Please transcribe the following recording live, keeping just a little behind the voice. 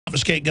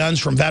confiscate guns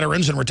from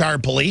veterans and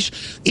retired police.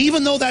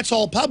 Even though that's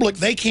all public,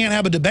 they can't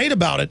have a debate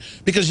about it,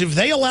 because if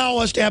they allow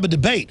us to have a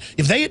debate,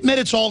 if they admit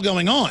it's all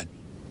going on,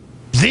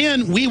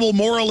 then we will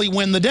morally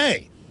win the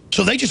day.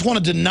 So they just want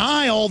to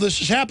deny all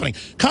this is happening.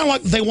 Kind of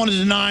like they want to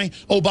deny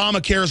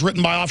Obamacare is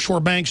written by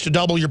offshore banks to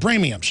double your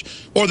premiums.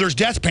 Or there's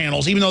death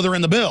panels, even though they're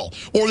in the bill.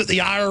 Or that the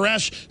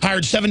IRS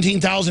hired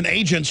 17,000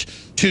 agents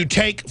to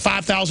take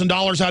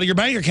 $5,000 out of your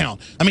bank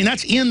account. I mean,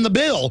 that's in the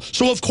bill.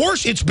 So, of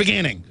course, it's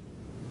beginning.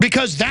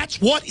 Because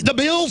that's what the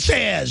bill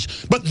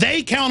says. But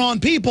they count on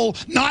people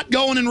not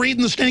going and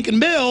reading the stinking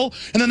bill,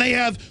 and then they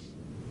have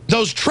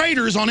those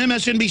traitors on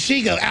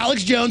MSNBC go,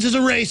 Alex Jones is a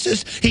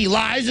racist. He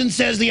lies and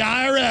says the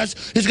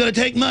IRS is going to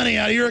take money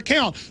out of your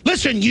account.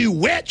 Listen, you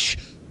witch.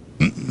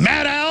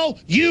 Matt Al,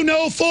 you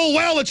know full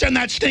well it's in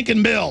that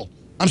stinking bill.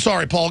 I'm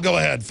sorry, Paul. Go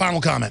ahead.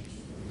 Final comment.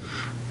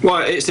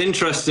 Well, it's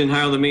interesting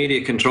how the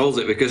media controls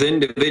it, because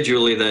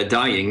individually they're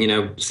dying, you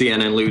know,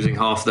 CNN losing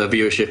half their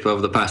viewership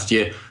over the past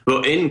year.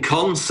 But in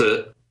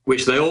concert,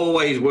 which they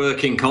always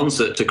work in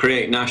concert to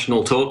create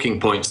national talking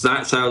points,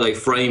 that's how they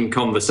frame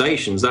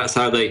conversations. That's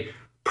how they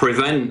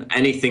prevent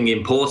anything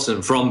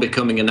important from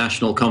becoming a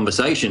national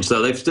conversation.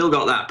 So they've still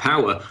got that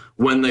power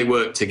when they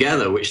work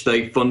together, which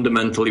they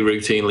fundamentally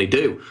routinely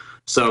do.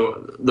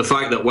 So the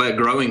fact that we're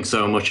growing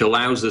so much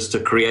allows us to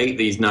create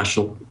these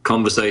national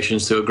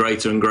conversations to a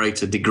greater and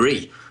greater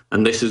degree.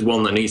 And this is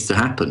one that needs to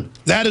happen.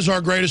 That is our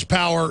greatest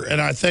power,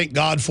 and I thank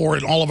God for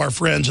it, and all of our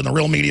friends and the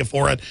real media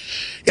for it.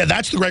 Yeah,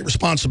 that's the great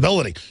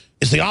responsibility.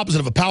 It's the opposite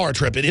of a power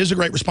trip. It is a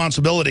great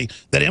responsibility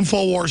that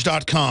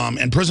Infowars.com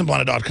and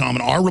PrisonPlanet.com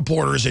and our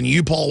reporters and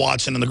you, Paul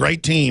Watson, and the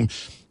great team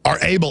are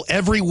able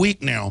every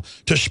week now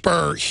to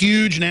spur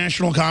huge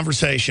national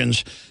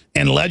conversations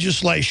and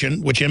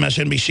legislation, which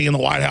MSNBC and the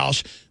White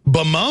House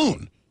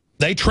bemoan.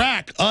 They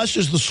track us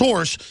as the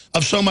source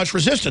of so much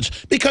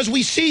resistance because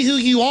we see who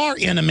you are,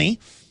 enemy.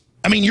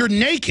 I mean, you're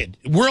naked.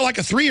 We're like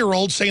a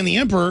 3-year-old saying the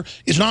emperor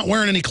is not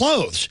wearing any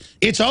clothes.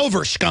 It's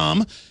over,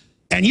 scum.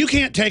 And you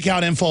can't take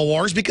out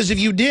InfoWars, because if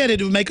you did,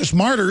 it would make us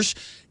martyrs.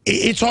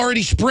 It's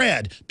already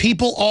spread.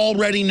 People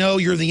already know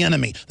you're the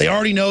enemy. They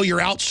already know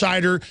you're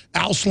outsider,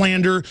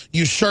 Auslander,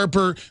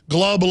 usurper,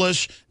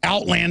 globalist,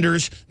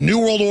 outlanders, New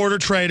World Order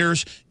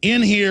traitors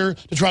in here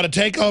to try to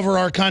take over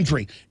our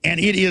country. And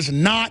it is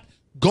not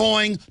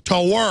going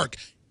to work.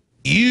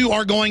 You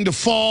are going to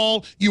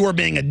fall. You are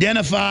being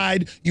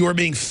identified. You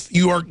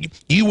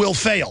will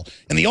fail.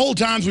 In the old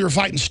times, we were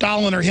fighting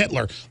Stalin or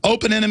Hitler.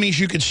 Open enemies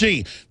you could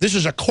see. This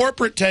is a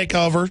corporate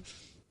takeover.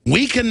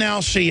 We can now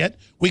see it.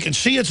 We can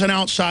see it's an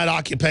outside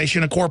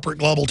occupation, a corporate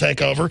global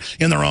takeover,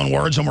 in their own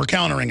words, and we're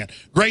countering it.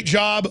 Great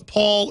job,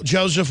 Paul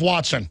Joseph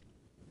Watson.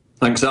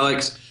 Thanks,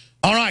 Alex.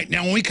 All right,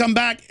 now when we come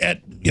back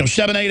at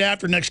 7, 8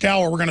 after next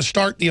hour, we're going to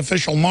start the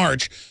official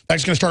march.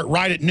 That's going to start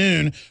right at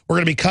noon. We're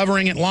going to be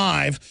covering it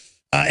live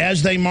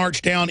as they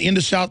march down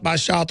into South by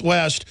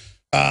Southwest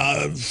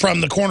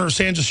from the corner of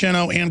San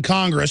Jacinto and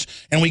Congress.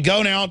 And we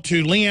go now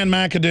to Leanne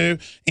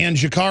McAdoo and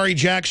Jakari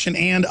Jackson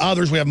and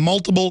others. We have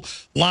multiple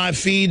live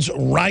feeds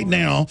right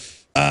now.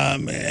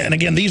 And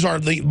again, these are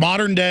the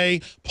modern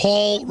day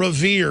Paul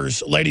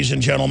Reveres, ladies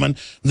and gentlemen.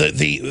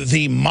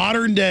 The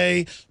modern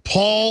day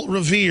Paul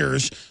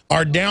Reveres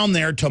are down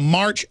there to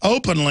march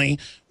openly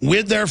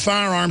with their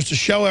firearms to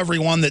show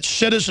everyone that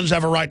citizens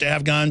have a right to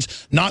have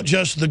guns, not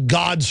just the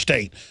God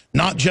state,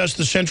 not just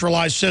the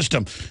centralized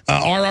system.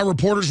 Are our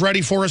reporters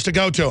ready for us to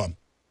go to them?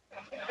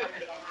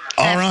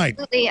 All right.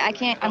 Absolutely. I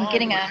can't. I'm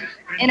getting in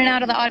and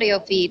out of the audio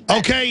feed.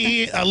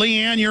 Okay,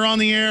 Leanne, you're on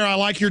the air. I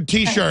like your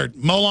T-shirt.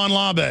 Molon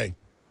Labe.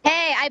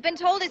 Hey, I've been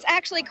told it's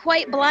actually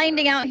quite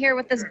blinding out here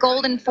with this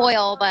golden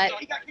foil, but...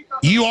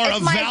 You are a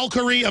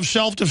Valkyrie of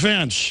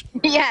self-defense.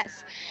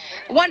 Yes.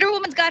 Wonder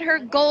Woman's got her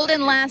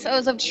golden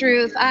lassos of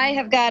truth. I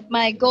have got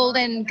my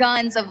golden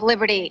guns of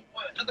liberty.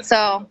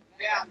 So,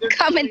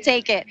 come and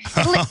take it.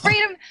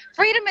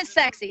 Freedom is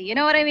sexy, you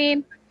know what I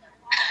mean?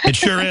 It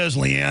sure is,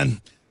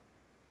 Leanne.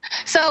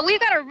 So we've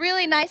got a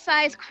really nice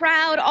sized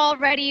crowd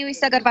already. We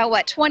still got about,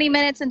 what, 20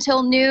 minutes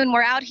until noon.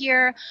 We're out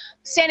here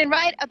standing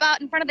right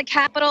about in front of the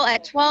Capitol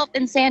at 12th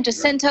and San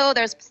Jacinto.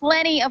 There's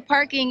plenty of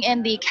parking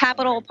in the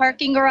Capitol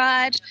parking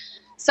garage.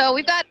 So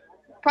we've got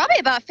probably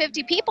about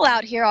 50 people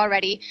out here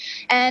already.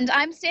 And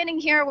I'm standing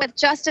here with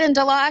Justin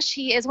Deloche.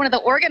 He is one of the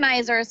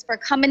organizers for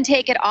Come and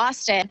Take It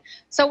Austin.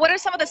 So what are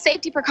some of the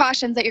safety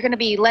precautions that you're going to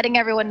be letting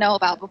everyone know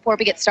about before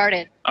we get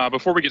started?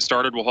 Before we get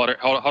started, we'll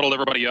huddle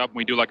everybody up.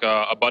 We do like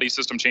a buddy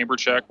system chamber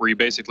check where you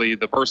basically,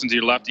 the person to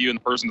your left of you and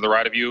the person to the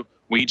right of you,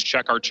 we each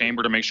check our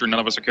chamber to make sure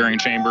none of us are carrying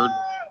chambered.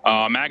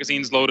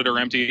 Magazines loaded or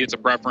empty, it's a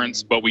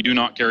preference, but we do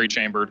not carry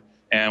chambered.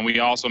 And we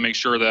also make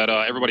sure that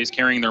everybody's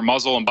carrying their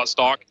muzzle and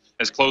buttstock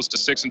as close to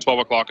 6 and 12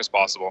 o'clock as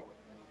possible.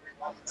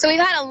 So we've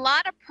had a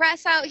lot of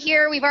press out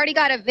here. We've already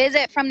got a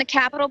visit from the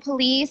Capitol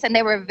Police, and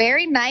they were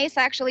very nice.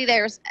 Actually,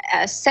 they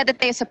said that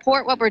they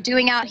support what we're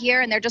doing out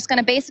here, and they're just going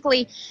to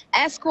basically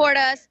escort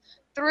us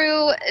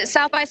through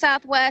South by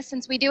Southwest,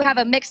 since we do have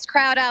a mixed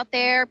crowd out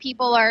there,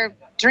 people are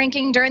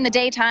drinking during the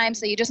daytime,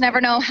 so you just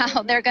never know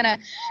how they're gonna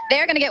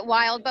get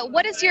wild. But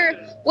what is your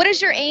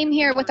aim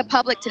here with the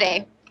public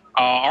today?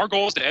 Our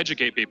goal is to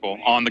educate people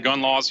on the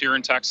gun laws here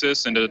in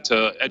Texas, and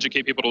to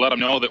educate people, to let them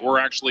know that we're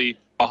actually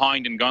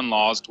behind in gun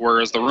laws,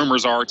 whereas the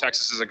rumors are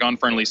Texas is a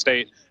gun-friendly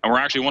state, and we're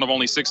actually one of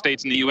only 6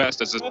 states in the U.S.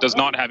 that does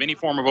not have any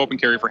form of open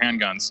carry for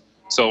handguns.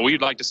 So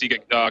we'd like to see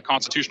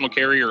constitutional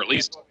carry, or at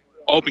least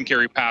open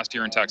carry, passed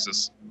here in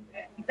Texas.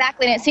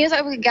 Exactly, and it seems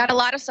like we got a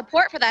lot of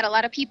support for that. A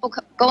lot of people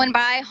going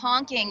by,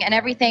 honking and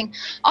everything.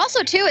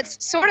 Also, too,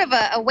 it's sort of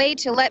a way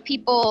to let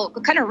people,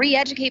 kind of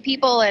re-educate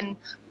people and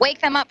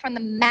wake them up from the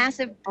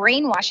massive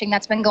brainwashing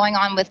that's been going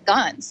on with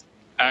guns.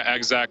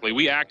 Exactly.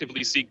 We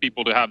actively seek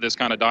people to have this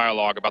kind of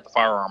dialogue about the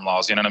firearm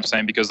laws, you know what I'm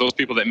saying? Because those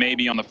people that may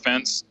be on the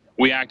fence,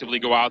 we actively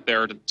go out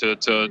there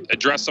to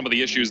address some of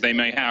the issues they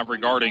may have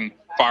regarding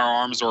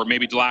firearms, or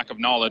maybe lack of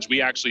knowledge.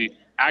 We actually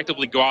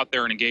actively go out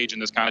there and engage in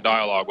this kind of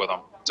dialogue with them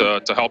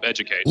to help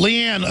educate.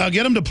 Leanne,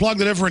 get them to plug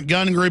the different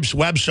gun groups'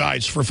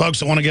 websites for folks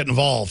that want to get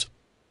involved.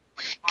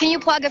 Can you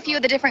plug a few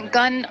of the different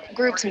gun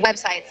groups'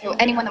 websites, so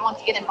anyone that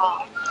wants to get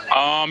involved?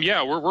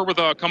 Yeah, we're with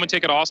Come and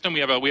Take It Austin. We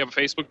have a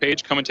Facebook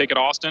page, Come and Take It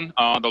Austin.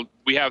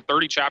 We have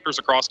 30 chapters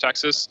across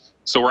Texas,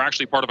 so we're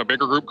actually part of a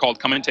bigger group called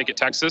Come and Take It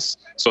Texas.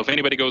 So if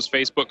anybody goes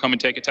Facebook, Come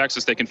and Take It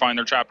Texas, they can find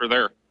their chapter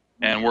there.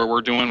 And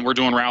we're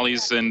doing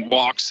rallies and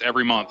walks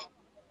every month.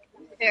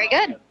 Very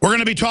good. We're going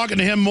to be talking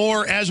to him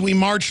more as we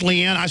march,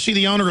 Leanne. I see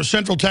the owner of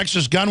Central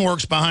Texas Gun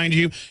Works behind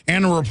you,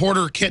 and a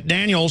reporter, Kit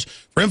Daniels,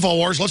 for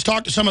InfoWars. Let's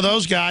talk to some of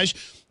those guys.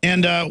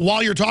 And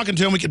while you're talking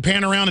to them, we could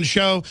pan around and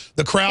show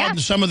the crowd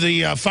and some of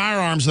the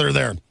firearms that are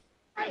there.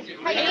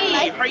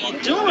 Hey, how are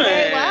you doing?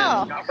 Very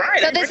well. All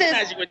right. So this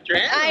is,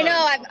 I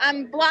know,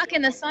 I'm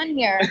blocking the sun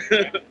here.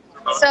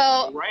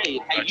 So, Right.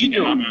 How you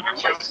doing?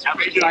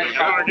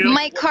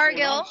 Mike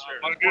Cargill.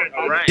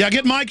 All right. Yeah,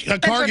 get Mike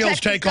Central Cargill's Texas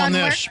take on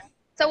Gun this. Works.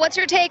 So what's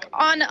your take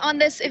on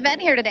this event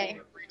here today?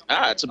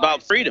 It's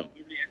about freedom,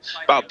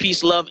 about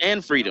peace, love,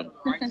 and freedom.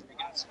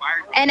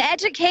 And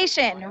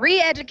education,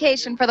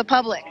 re-education for the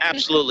public.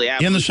 Absolutely.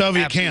 In the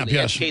Soviet camp, absolutely.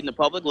 yes. Educating the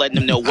public, letting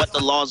them know what the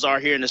laws are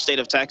here in the state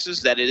of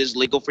Texas, that it is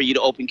legal for you to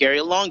open carry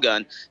a long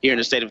gun here in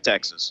the state of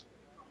Texas.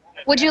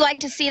 Would you like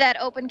to see that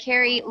open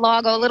carry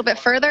law go a little bit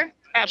further?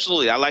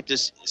 Absolutely. I like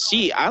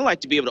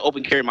to be able to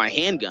open carry my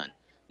handgun.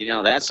 You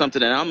know, that's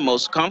something that I'm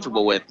most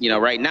comfortable with. You know,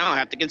 right now I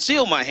have to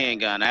conceal my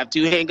handgun. I have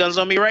 2 handguns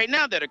on me right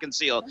now that are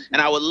concealed, and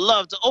I would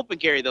love to open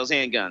carry those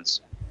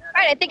handguns.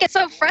 Right, I think it's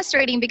so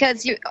frustrating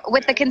because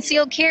with the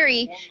concealed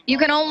carry, you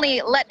can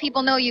only let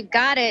people know you've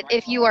got it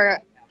if you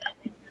are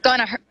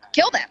gonna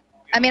kill them.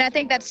 I mean, I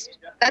think that's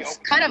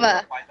kind of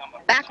a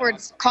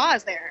backwards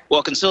cause there.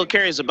 Well, concealed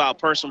carry is about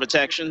personal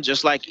protection,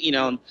 just like, you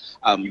know,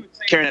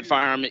 carrying a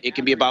firearm, it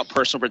can be about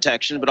personal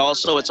protection, but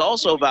also it's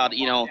also about,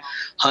 you know,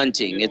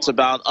 hunting. It's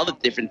about other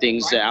different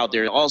things that are out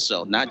there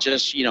also, not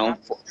just, you know,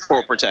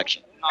 for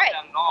protection. Right.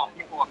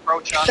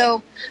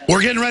 So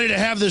We're getting ready to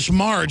have this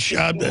march.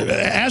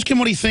 Ask him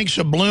what he thinks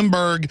of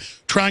Bloomberg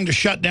trying to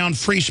shut down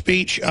free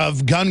speech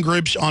of gun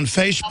groups on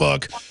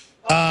Facebook.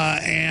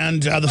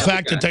 And the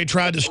fact that they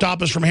tried to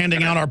stop us from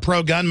handing out our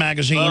pro-gun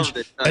magazines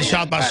at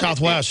South by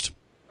Southwest.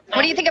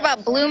 what do you think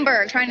about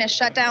Bloomberg trying to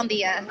shut down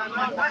the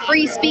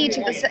free speech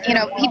of the, you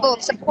know, people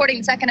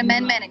supporting Second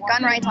Amendment and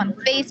gun rights on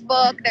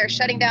Facebook? They're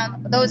shutting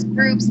down those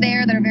groups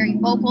there that are very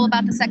vocal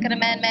about the Second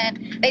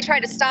Amendment. They tried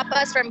to stop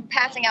us from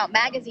passing out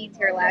magazines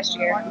here last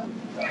year.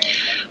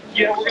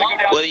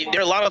 Well, there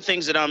are a lot of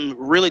things that I'm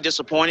really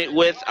disappointed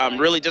with. I'm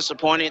really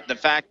disappointed the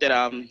fact that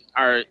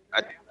our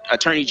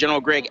Attorney General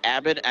Greg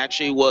Abbott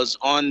actually was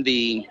on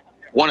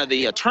one of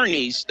the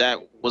attorneys that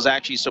was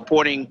actually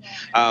supporting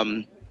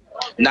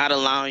not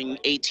allowing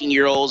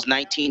 18-year-olds,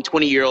 19,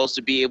 20-year-olds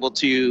to be able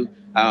to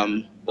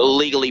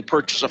legally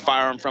purchase a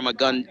firearm from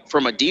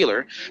a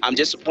dealer. I'm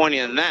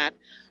disappointed in that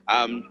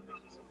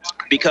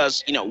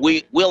because, you know,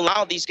 we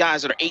allow these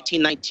guys that are 18,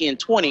 19, and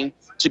 20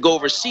 to go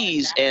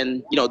overseas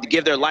and, you know, to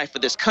give their life for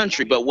this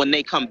country. But when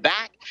they come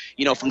back,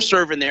 you know, from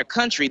serving their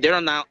country,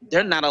 they're not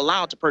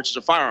allowed to purchase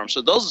a firearm.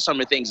 So those are some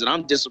of the things that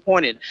I'm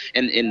disappointed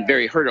and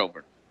very hurt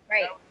over.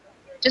 Right.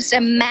 Just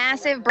a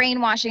massive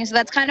brainwashing. So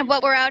that's kind of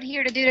what we're out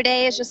here to do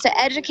today, is just to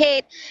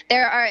educate.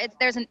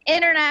 There's an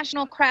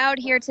international crowd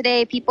here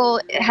today. People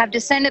have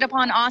descended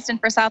upon Austin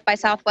for South by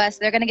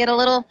Southwest. They're going to get a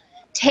little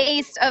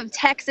taste of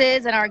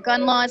Texas and our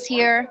gun laws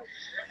here.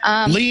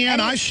 Leanne,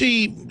 I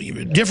see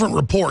different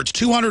reports,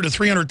 200 to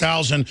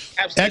 300,000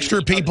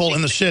 extra people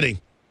in the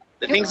city.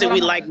 The things that we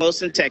like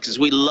most in Texas,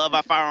 we love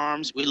our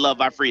firearms, we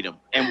love our freedom,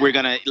 and we're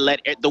going to let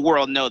the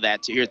world know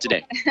that here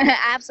today.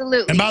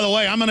 Absolutely. And by the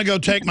way, I'm going to go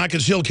take my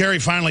concealed carry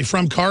finally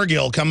from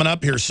Cargill coming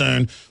up here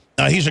soon.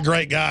 He's a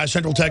great guy.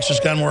 Central Texas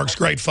Gun Works,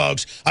 great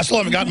folks. I still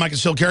haven't gotten my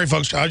concealed carry,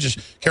 folks. I just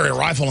carry a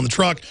rifle in the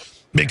truck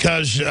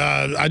because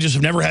I just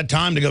have never had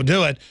time to go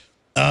do it.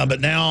 But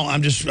now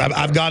I've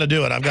got to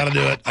do it. I've got to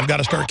do it. I've got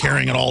to start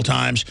carrying at all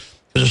times.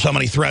 because of so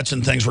many threats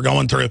and things we're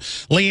going through.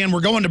 Leanne,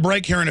 we're going to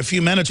break here in a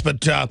few minutes, but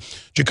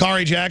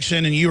Jakari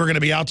Jackson and you are going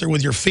to be out there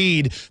with your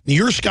feed.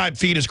 Your Skype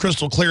feed is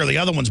crystal clear. The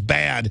other one's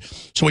bad.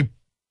 So we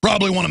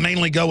probably want to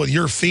mainly go with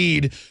your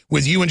feed,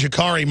 with you and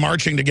Jakari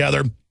marching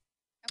together,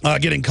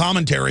 getting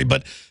commentary.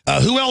 But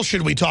who else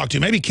should we talk to?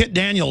 Maybe Kit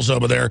Daniels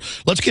over there.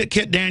 Let's get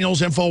Kit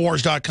Daniels,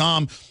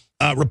 Infowars.com.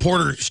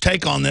 Reporter's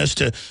take on this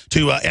to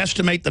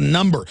estimate the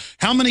number.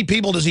 How many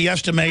people does he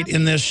estimate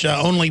in this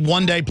only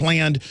one-day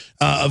planned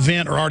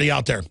event are already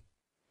out there?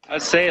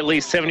 I'd say at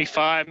least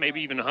 75, maybe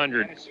even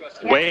 100.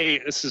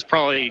 This is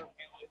probably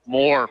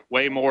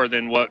way more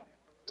than what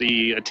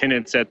the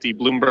attendance at the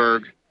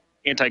Bloomberg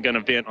anti-gun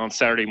event on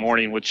Saturday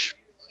morning, which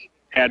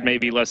had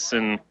maybe less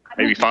than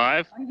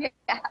 5,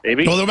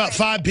 maybe. Well, there were about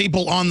 5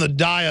 people on the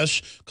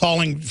dais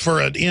calling for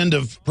an end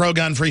of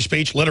pro-gun free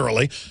speech,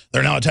 literally.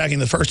 They're now attacking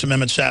the First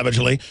Amendment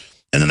savagely.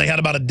 And then they had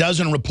about a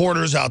dozen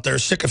reporters out there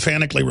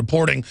sycophantically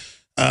reporting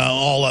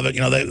all of it.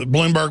 You know,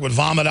 Bloomberg would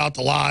vomit out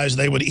the lies.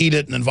 They would eat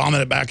it and then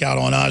vomit it back out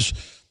on us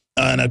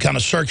in a kind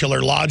of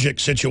circular logic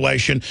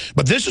situation.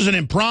 But this is an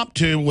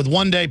impromptu with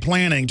one-day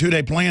planning,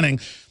 2-day planning.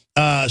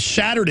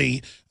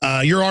 Saturday,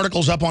 your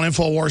article's up on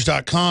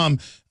Infowars.com,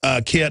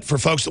 Kit, for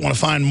folks that want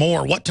to find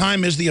more. What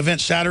time is the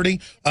event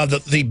Saturday?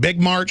 The big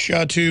march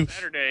to...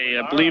 Saturday,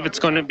 I believe it's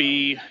going to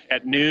be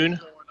at noon,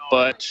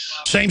 but...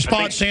 Same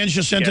spot, San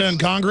Jacinto and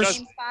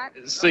Congress?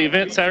 Is the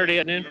event Saturday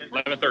at noon?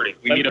 11:30.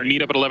 We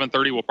meet up at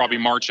 11:30. We'll probably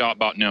march out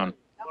about noon.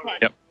 Okay.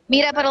 Yep.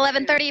 Meet up at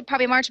 11:30,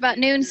 probably march about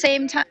noon,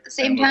 same time,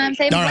 same place.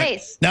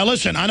 Right. Now,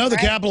 listen, I know the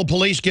Capitol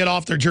Police get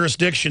off their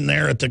jurisdiction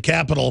there at the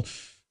Capitol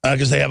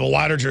because they have a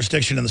wider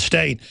jurisdiction in the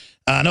state.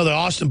 I know the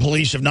Austin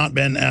police have not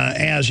been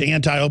as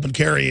anti-open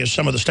carry as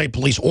some of the state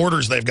police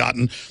orders they've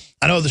gotten.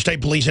 I know the state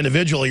police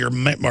individually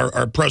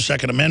are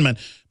pro-Second Amendment,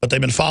 but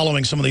they've been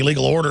following some of the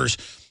illegal orders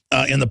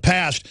in the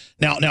past.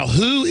 Now,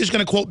 who is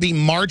going to, quote, be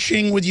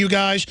marching with you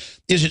guys?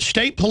 Is it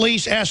state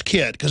police? Ask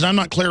Kit, because I'm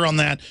not clear on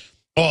that.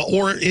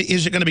 Or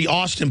is it going to be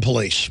Austin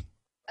police?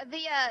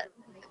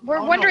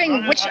 We're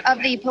wondering which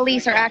of the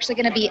police are actually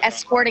going to be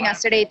escorting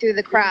us today through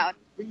the crowd.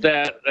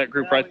 That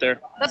group right there.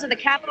 Those are the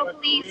Capitol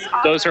Police?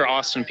 Those are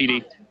Austin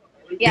PD.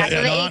 Yeah,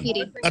 so the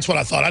APD. That's what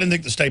I thought. I didn't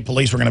think the state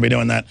police were going to be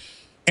doing that.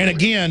 And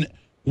again,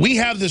 we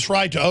have this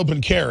right to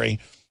open carry.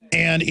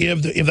 And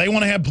if they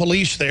want to have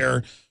police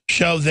there,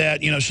 show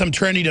that, you know, some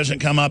trendy doesn't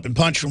come up and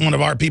punch one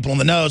of our people in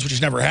the nose, which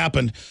has never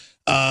happened,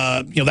 you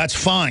know, that's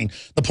fine.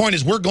 The point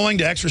is we're going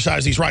to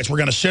exercise these rights. We're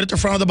going to sit at the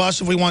front of the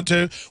bus if we want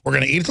to. We're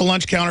going to eat at the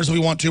lunch counters if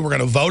we want to. We're going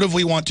to vote if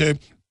we want to.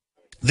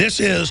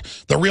 This is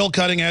the real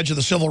cutting edge of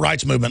the civil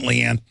rights movement,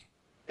 Leanne.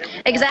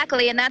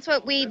 Exactly, and that's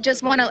what we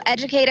just want to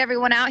educate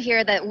everyone out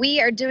here, that we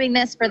are doing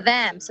this for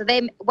them. So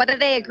whether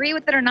they agree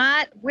with it or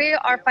not, we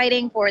are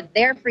fighting for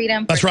their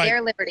freedom, for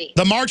their liberty.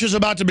 The march is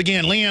about to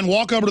begin. Leanne,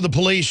 walk over to the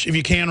police if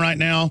you can right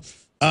now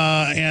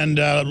and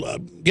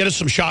get us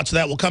some shots of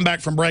that. We'll come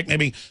back from break,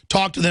 maybe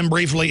talk to them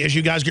briefly as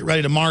you guys get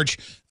ready to march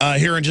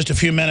here in just a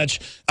few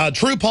minutes.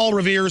 True Paul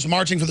Revere's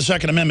marching for the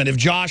Second Amendment. If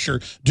Josh or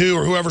Du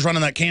or whoever's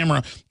running that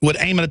camera would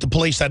aim it at the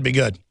police, that'd be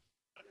good.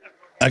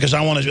 Because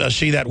I want to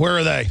see that. Where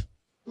are they?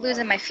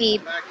 Losing my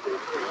feed.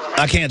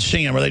 I can't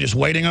see them. Are they just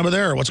waiting over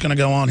there, or what's going to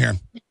go on here?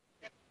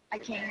 I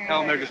can't hear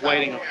Tell them they're just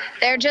waiting.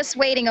 They're just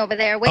waiting over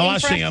there, waiting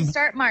for us to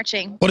start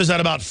marching. What is that,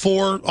 about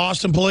 4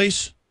 Austin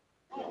police?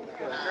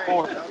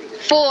 4.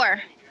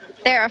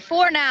 There are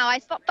 4 now. I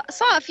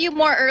saw a few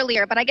more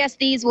earlier, but I guess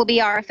these will be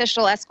our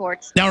official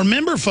escorts. Now,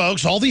 remember,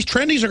 folks, all these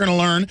trendies are going to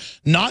learn,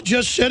 not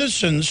just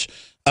citizens,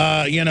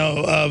 you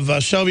know,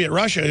 of Soviet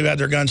Russia who had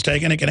their guns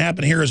taken. It can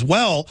happen here as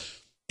well.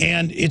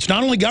 And it's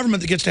not only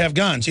government that gets to have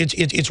guns.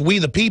 It's we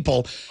the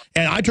people.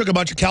 And I took a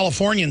bunch of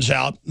Californians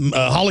out,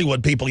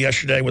 Hollywood people,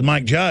 yesterday with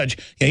Mike Judge.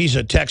 Yeah, he's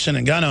a Texan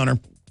and gun owner.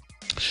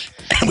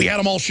 And we had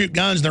them all shoot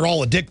guns, and they're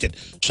all addicted.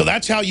 So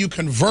that's how you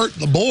convert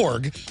the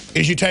Borg,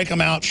 is you take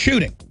them out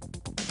shooting.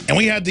 And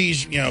we had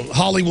these, you know,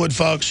 Hollywood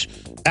folks,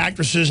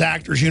 actresses,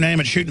 actors, you name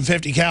it, shooting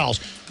 50 cals.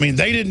 I mean,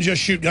 they didn't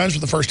just shoot guns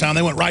for the first time.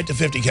 They went right to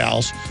 50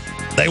 cals.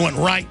 They went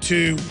right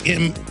to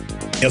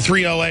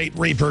 308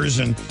 Reapers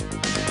and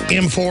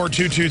M4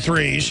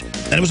 223s,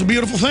 and it was a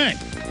beautiful thing.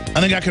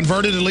 I think I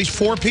converted at least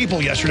 4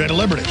 people yesterday to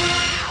liberty.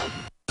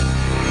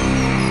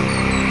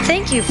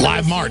 Thank you.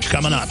 Live march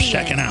coming up,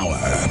 second hour.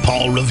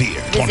 Paul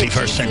Revere,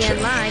 21st century.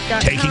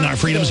 Taking our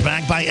freedoms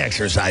back by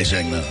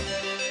exercising them.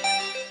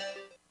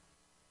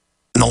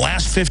 In the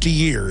last 50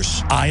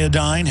 years,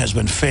 iodine has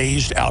been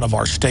phased out of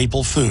our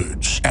staple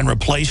foods and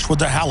replaced with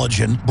the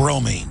halogen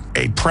bromine,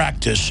 a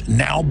practice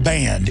now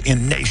banned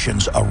in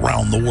nations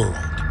around the world.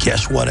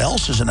 Guess what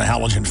else is in the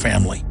halogen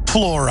family?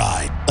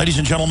 Fluoride. Ladies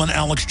and gentlemen,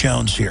 Alex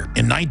Jones here.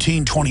 In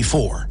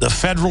 1924, the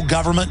federal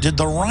government did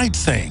the right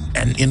thing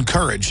and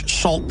encouraged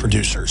salt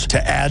producers to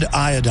add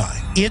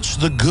iodine. It's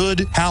the good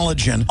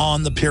halogen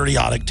on the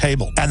periodic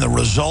table, and the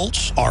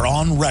results are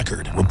on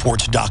record.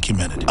 Reports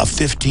documented a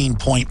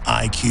 15-point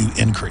IQ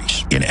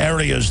increase in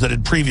areas that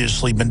had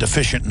previously been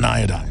deficient in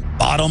iodine.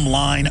 Bottom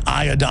line,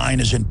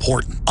 iodine is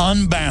important.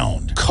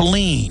 Unbound,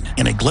 clean,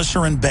 in a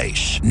glycerin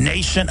base.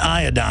 Nascent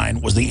iodine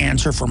was the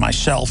answer for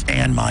myself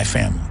and my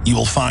family. You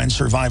will find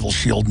Survival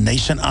Shield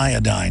Nascent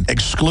Iodine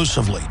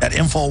exclusively at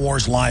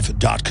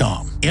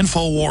InfoWarsLife.com.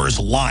 InfoWars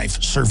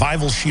Life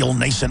Survival Shield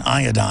Nascent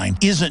Iodine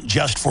isn't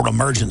just for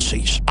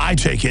emergencies. I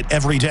take it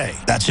every day.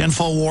 That's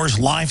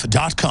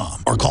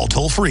InfoWarsLife.com or call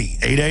toll-free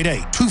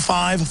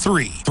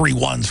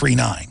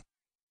 888-253-3139.